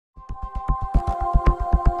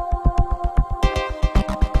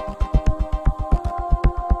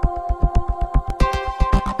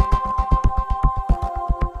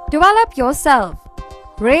Develop yourself.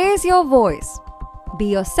 Raise your voice. Be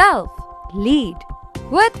yourself. Lead.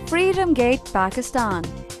 With FreedomGate Pakistan.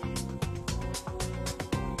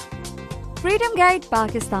 FreedomGate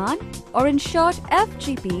Pakistan, or in short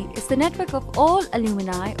FGP, is the network of all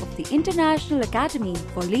alumni of the International Academy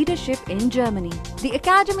for Leadership in Germany. The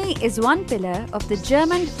Academy is one pillar of the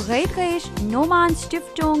German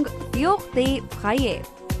Friedrich-Naumann-Stiftung für die Freie,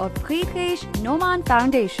 or Friedrich-Naumann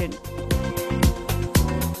Foundation.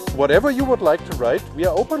 Whatever you would like to write, we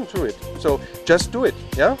are open to it. So just do it,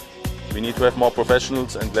 yeah? We need to have more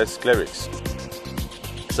professionals and less clerics.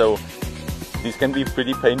 So these can be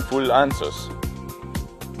pretty painful answers.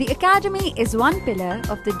 The Academy is one pillar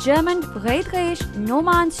of the German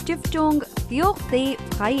Friedrich-Naumann-Stiftung für die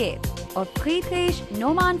Freie, or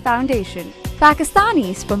Friedrich-Naumann Foundation.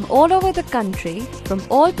 Pakistanis from all over the country, from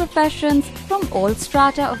all professions, from all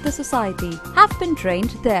strata of the society, have been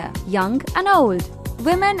trained there, young and old.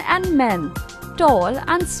 Women and men, tall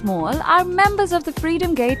and small, are members of the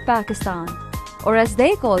FreedomGate Pakistan, or as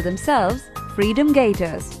they call themselves,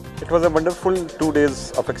 FreedomGaters. It was a wonderful 2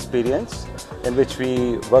 days of experience in which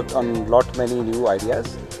we worked on many new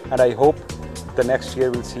ideas, and I hope the next year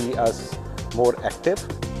will see us more active.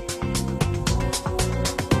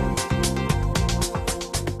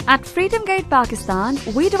 At FreedomGate Pakistan,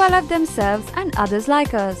 we develop themselves and others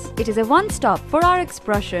like us. It is a one-stop for our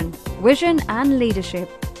expression, vision and leadership.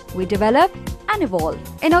 We develop and evolve.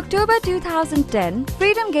 In October 2010,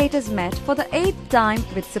 FreedomGaters met for the 8th time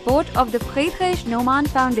with support of the Friedrich-Naumann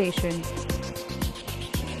Foundation.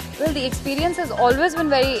 Well, the experience has always been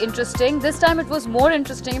very interesting. This time it was more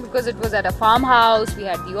interesting because it was at a farmhouse, we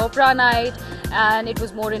had the opera night, and it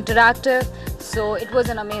was more interactive. So it was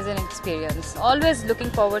an amazing experience. Always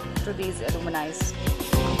looking forward to these alumni.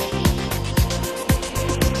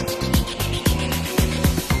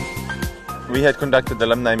 We had conducted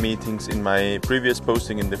alumni meetings in my previous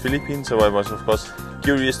posting in the Philippines, so I was of course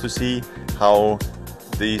curious to see how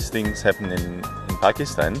these things happen in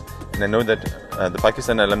Pakistan. And I know that the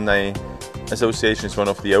Pakistan Alumni Association is one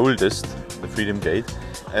of the oldest, the FreedomGate,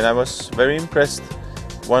 and I was very impressed,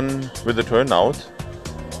 one, with the turnout.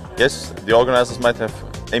 Yes, the organizers might have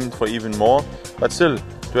aimed for even more, but still,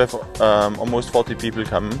 to have almost 40 people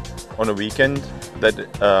come on a weekend, that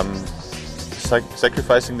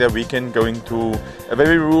sacrificing their weekend, going to a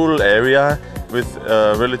very rural area with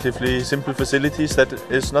relatively simple facilities, that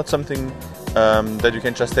is not something that you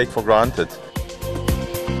can just take for granted.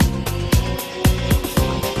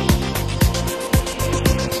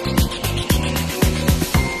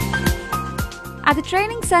 At the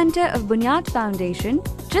training center of Bunyad Foundation,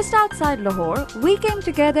 just outside Lahore, we came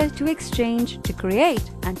together to exchange, to create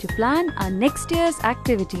and to plan our next year's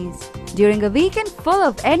activities. During a weekend full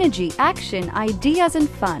of energy, action, ideas and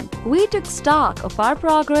fun, we took stock of our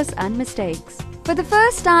progress and mistakes. For the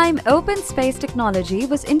first time, open space technology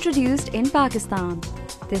was introduced in Pakistan.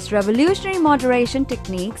 This revolutionary moderation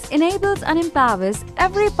techniques enables and empowers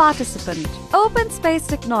every participant. Open space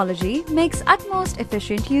technology makes utmost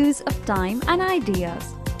efficient use of time and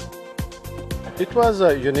ideas. It was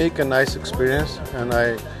a unique and nice experience, and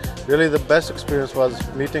really the best experience was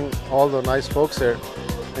meeting all the nice folks here,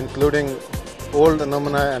 including old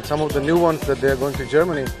alumni and some of the new ones that they are going to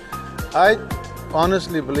Germany. I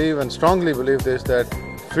honestly believe and strongly believe this, that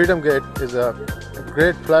FreedomGate is a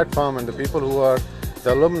great platform, and the people who are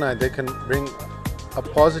the alumni, they can bring a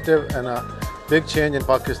positive and a big change in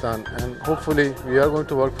Pakistan, and hopefully we are going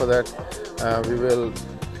to work for that. We will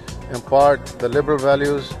impart the liberal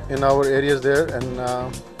values in our areas there, and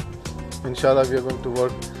inshallah we are going to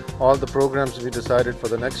work all the programs we decided for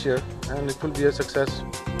the next year, and it will be a success.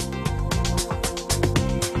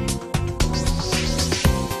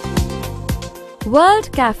 World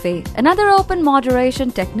Cafe, another open moderation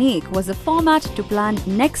technique, was a format to plan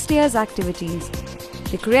next year's activities.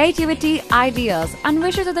 The creativity, ideas and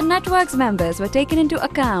wishes of the network's members were taken into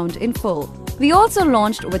account in full. We also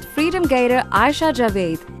launched with FreedomGater Aisha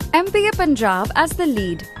Javed, MP Punjab, as the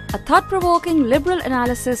lead, a thought-provoking liberal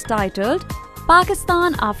analysis titled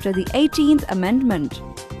Pakistan After the 18th Amendment.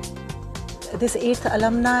 This 8th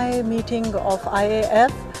alumni meeting of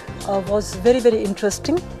IAF was very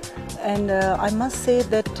interesting, and I must say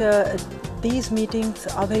that these meetings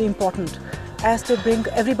are very important as they bring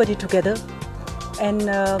everybody together, and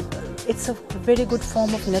it's a very good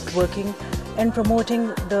form of networking and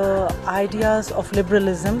promoting the ideas of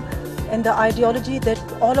liberalism and the ideology that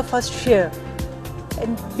all of us share.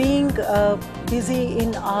 And being busy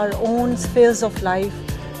in our own spheres of life,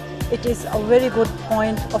 it is a very good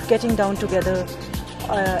point of getting down together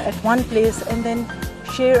at one place and then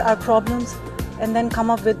share our problems and then come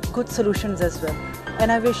up with good solutions as well.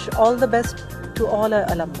 and I wish all the best to all our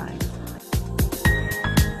alumni.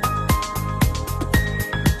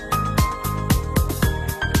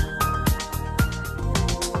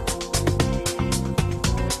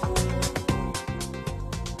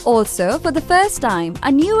 Also, for the first time,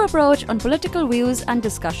 a new approach on political views and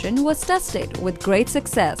discussion was tested with great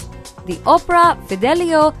success. The opera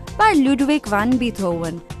Fidelio by Ludwig van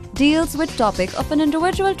Beethoven deals with topic of an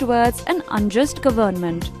individual towards an unjust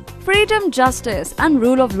government. Freedom, justice and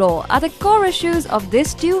rule of law are the core issues of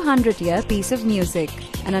this 200-year piece of music,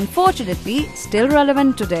 and unfortunately still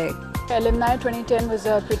relevant today. Alumni 2010 was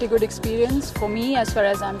a pretty good experience for me as far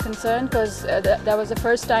as I'm concerned, because that was the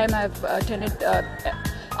first time I've attended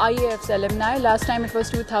IAF's alumni. Last time it was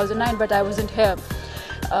 2009, but I wasn't here.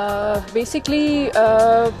 Basically,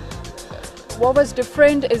 what was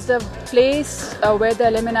different is the place where the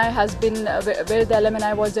alumni has been, where the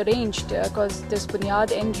alumni was arranged, because this Bunyad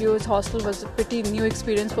NGO's hostel was a pretty new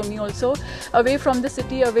experience for me also. Away from the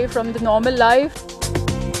city, away from the normal life.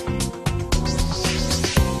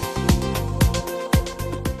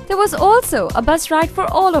 There was also a bus ride for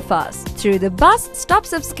all of us. Through the bus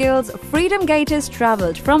stops of skills, FreedomGaters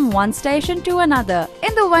travelled from one station to another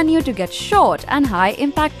in the venue to get short and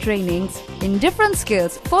high-impact trainings in different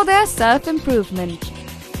skills for their self-improvement.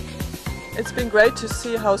 It's been great to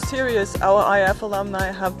see how serious our IF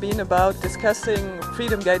alumni have been about discussing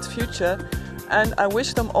FreedomGate's future, and I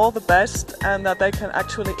wish them all the best and that they can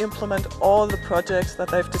actually implement all the projects that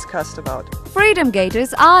they've discussed about.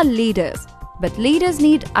 FreedomGaters are leaders, but leaders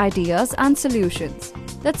need ideas and solutions.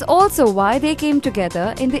 That's also why they came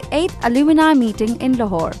together in the 8th alumni meeting in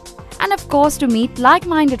Lahore. And of course to meet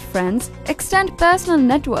like-minded friends, extend personal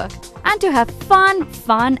network and to have fun.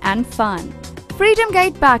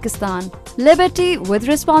 FreedomGate Pakistan, liberty with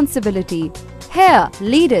responsibility. Here,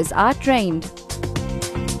 leaders are trained.